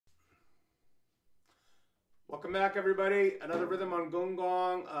Welcome back, everybody. Another rhythm on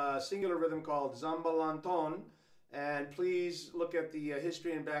gong, singular rhythm called Zambalanton. And please look at the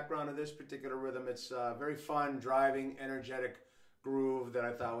history and background of this particular rhythm. It's a very fun, driving, energetic groove that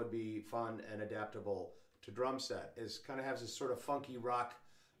I thought would be fun and adaptable to drum set. It kind of has this sort of funky rock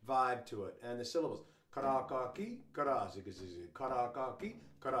vibe to it. And the syllables, karakaki, karazigazizi, karakaki,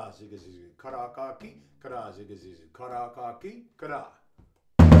 karazigazizi, karakaki, karazigazizi, karakaki, kara.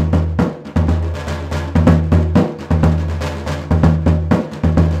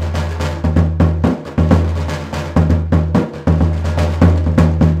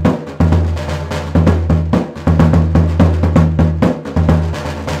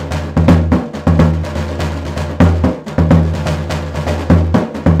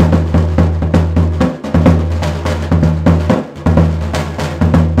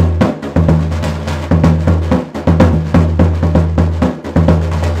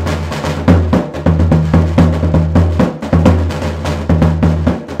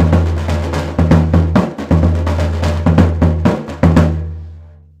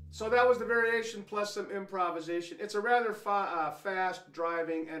 So that was the variation plus some improvisation. It's a rather fast,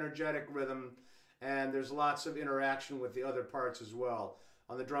 driving, energetic rhythm, and there's lots of interaction with the other parts as well.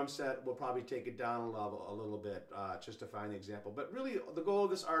 On the drum set, we'll probably take it down a little bit just to find the example. But really, the goal of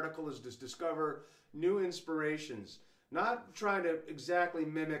this article is to discover new inspirations. Not trying to exactly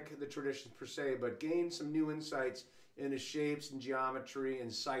mimic the traditions per se, but gain some new insights into shapes and geometry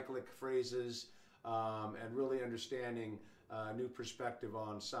and cyclic phrases, and really understanding new perspective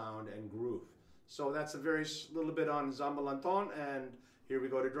on sound and groove. So that's a very little bit on Zambalanton, and here we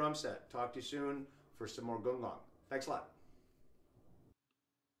go to drum set. Talk to you soon for some more gong. Thanks a lot.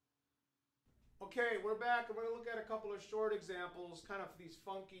 Okay, we're back and we're going to look at a couple of short examples, kind of these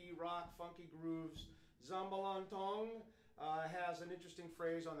funky rock, funky grooves. Zambalanton has an interesting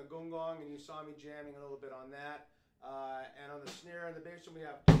phrase on the gong, and you saw me jamming a little bit on that. And on the snare and the bass drum we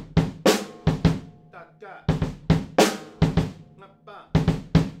have da da.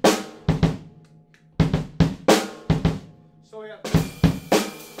 So we have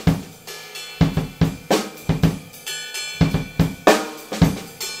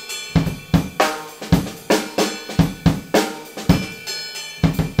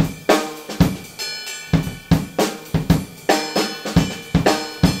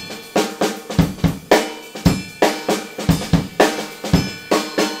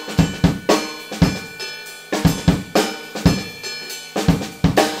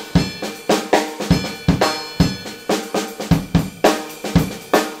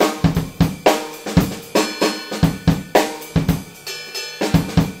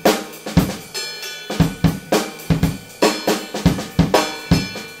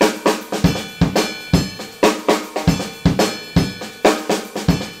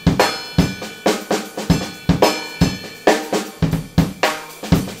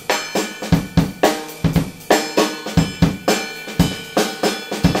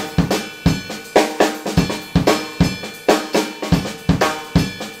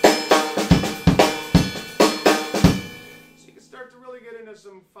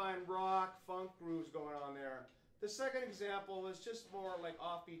some fine rock, funk grooves going on there. The second example is just more like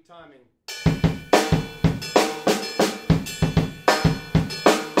offbeat timing.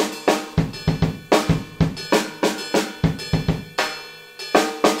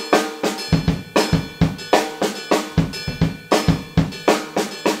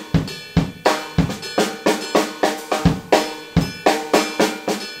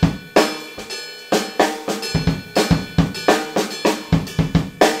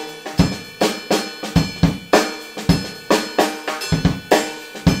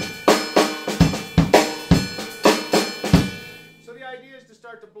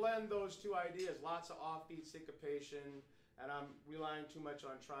 To blend those two ideas, lots of offbeat syncopation, and I'm relying too much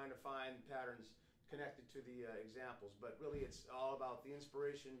on trying to find patterns connected to the examples, but really it's all about the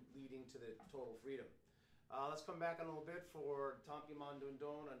inspiration leading to the total freedom. Let's come back in a little bit for Tompi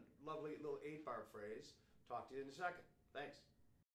Mandundon, a lovely little 8-bar phrase. Talk to you in a second. Thanks.